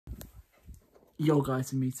Yo guys,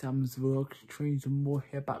 it's me Sam's vlog, trying some more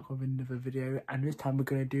here, back with another video, and this time we're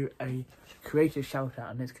going to do a creative shout out,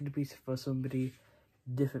 and it's going to be for somebody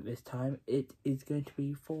different this time. It is going to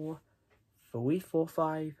be for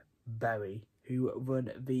 345 Berry, who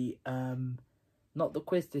won the not the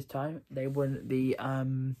quiz this time, they won the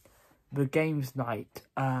games night.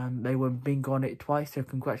 They won bingo on it twice, so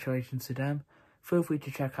congratulations to them. Feel free to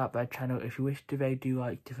check out their channel if you wish to. They do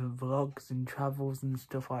like different vlogs and travels and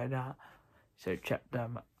stuff like that, so check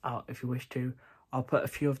them out if you wish to. I'll put a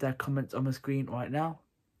few of their comments on the screen right now.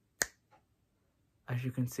 As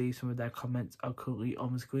you can see, some of their comments are currently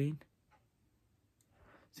on the screen.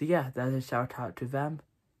 So yeah, there's a shout out to them.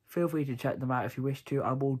 Feel free to check them out if you wish to.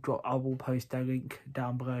 I will post their link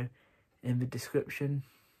down below in the description.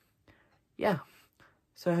 Yeah,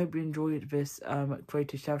 so I hope you enjoyed this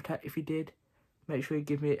creative shout out. If you did, make sure you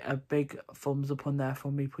give me a big thumbs up on there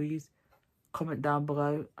for me, please. Comment down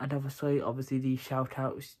below, and obviously these shout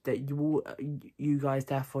outs that you guys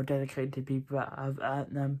therefore dedicated to people that have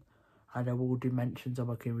earned them, and I will do mentions on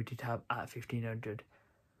my community tab at 1500.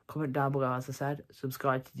 Comment down below, as I said.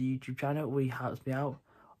 Subscribe to the YouTube channel, it really helps me out.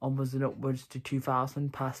 Onwards and upwards to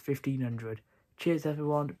 2000, past 1500. Cheers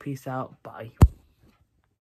everyone, peace out, bye.